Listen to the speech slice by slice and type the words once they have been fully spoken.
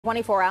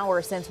24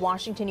 hours since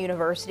Washington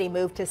University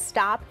moved to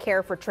stop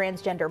care for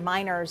transgender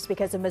minors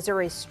because of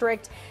Missouri's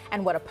strict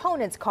and what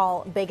opponents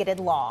call bigoted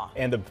law.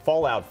 And the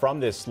fallout from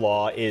this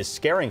law is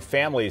scaring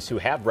families who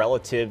have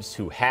relatives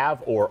who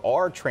have or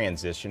are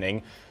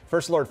transitioning.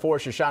 First Alert 4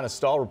 Shoshana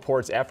Stahl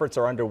reports efforts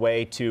are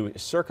underway to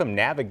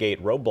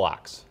circumnavigate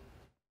roadblocks.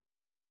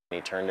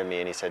 He turned to me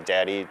and he said,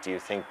 "Daddy, do you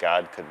think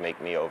God could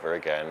make me over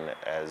again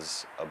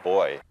as a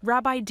boy?"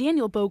 Rabbi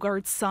Daniel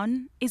Bogart's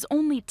son is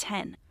only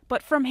 10.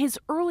 But from his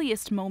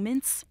earliest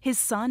moments, his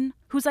son,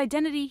 whose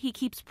identity he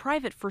keeps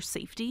private for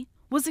safety,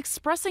 was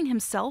expressing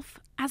himself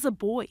as a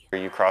boy.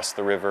 You cross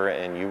the river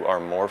and you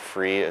are more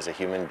free as a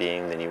human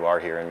being than you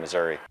are here in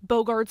Missouri.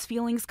 Bogart's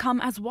feelings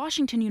come as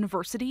Washington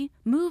University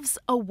moves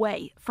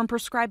away from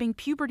prescribing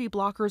puberty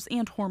blockers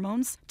and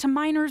hormones to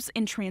minors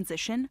in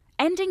transition,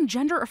 ending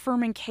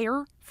gender-affirming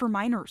care for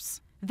minors.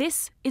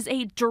 This is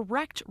a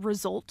direct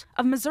result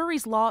of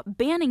Missouri's law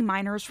banning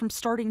minors from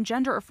starting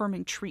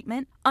gender-affirming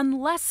treatment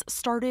unless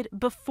started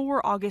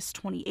before August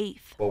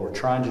 28th. What we're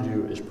trying to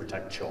do is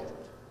protect children.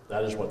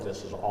 That is what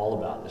this is all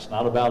about. It's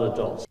not about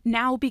adults.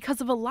 Now,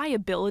 because of a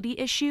liability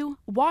issue,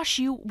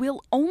 WashU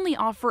will only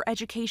offer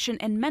education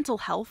and mental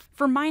health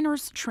for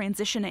minors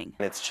transitioning.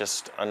 It's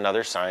just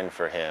another sign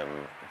for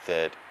him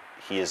that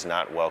he is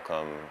not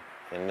welcome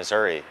in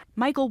Missouri.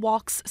 Michael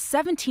Walk's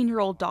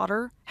 17-year-old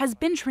daughter has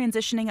been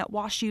transitioning at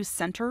WashU's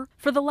center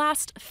for the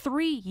last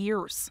 3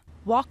 years.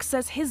 Walk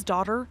says his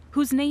daughter,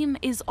 whose name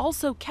is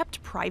also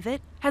kept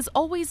private, has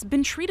always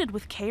been treated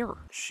with care.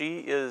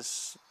 She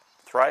is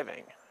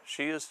thriving.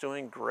 She is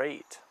doing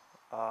great.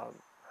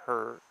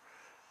 Her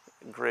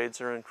grades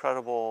are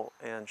incredible,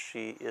 and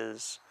she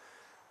is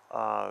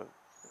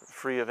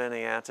free of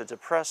any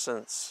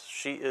antidepressants.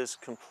 She is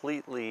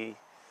completely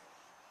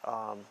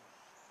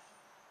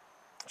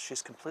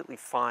she's completely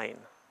fine,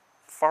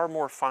 far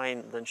more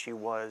fine than she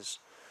was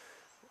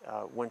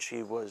when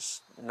she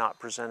was not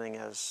presenting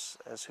as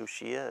who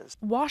she is.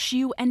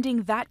 WashU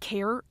ending that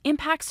care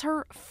impacts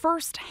her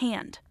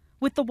firsthand,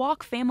 with the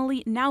Walk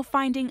family now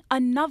finding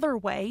another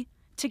way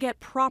to get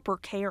proper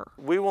care.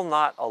 We will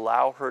not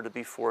allow her to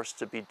be forced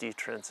to be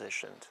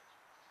detransitioned.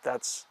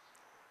 That's,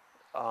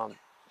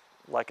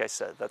 like I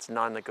said, that's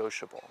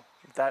non-negotiable.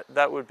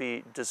 That would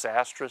be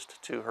disastrous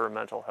to her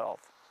mental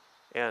health.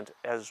 And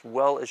as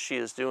well as she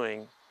is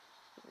doing,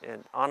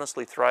 and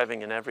honestly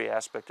thriving in every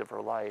aspect of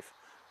her life,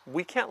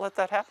 we can't let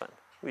that happen.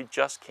 We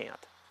just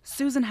can't.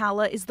 Susan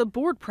Halla is the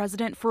board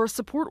president for a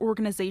support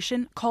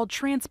organization called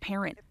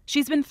Transparent.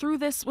 She's been through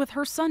this with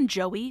her son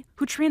Joey,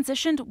 who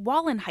transitioned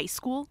while in high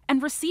school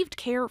and received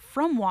care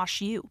from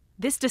WashU.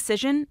 This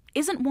decision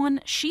isn't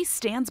one she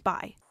stands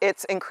by.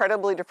 It's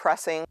incredibly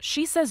depressing.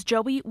 She says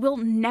Joey will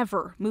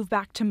never move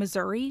back to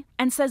Missouri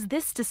and says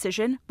this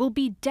decision will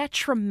be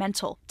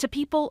detrimental to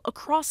people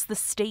across the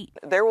state.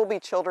 There will be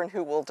children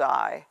who will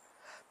die.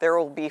 There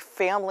will be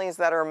families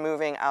that are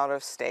moving out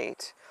of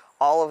state.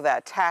 All of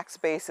that tax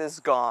base is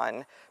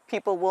gone.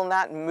 People will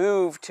not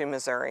move to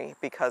Missouri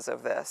because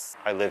of this.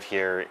 I live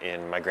here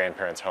in my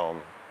grandparents'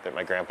 home that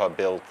my grandpa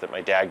built, that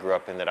my dad grew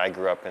up in, that I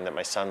grew up in, that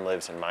my son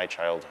lives in my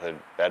childhood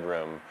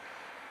bedroom.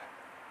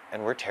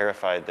 And we're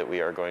terrified that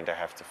we are going to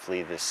have to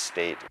flee this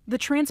state. The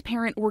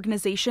Transparent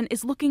organization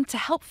is looking to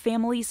help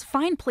families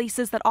find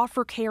places that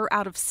offer care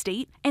out of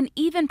state and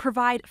even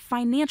provide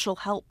financial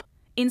help.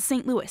 In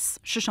St. Louis,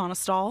 Shoshana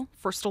Stahl,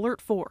 First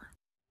Alert 4.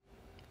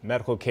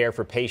 Medical care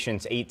for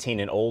patients 18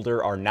 and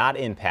older are not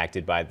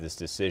impacted by this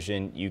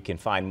decision. You can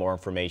find more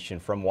information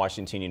from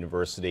Washington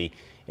University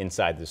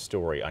inside the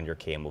story on your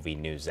KMOV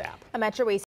News app. A Metro East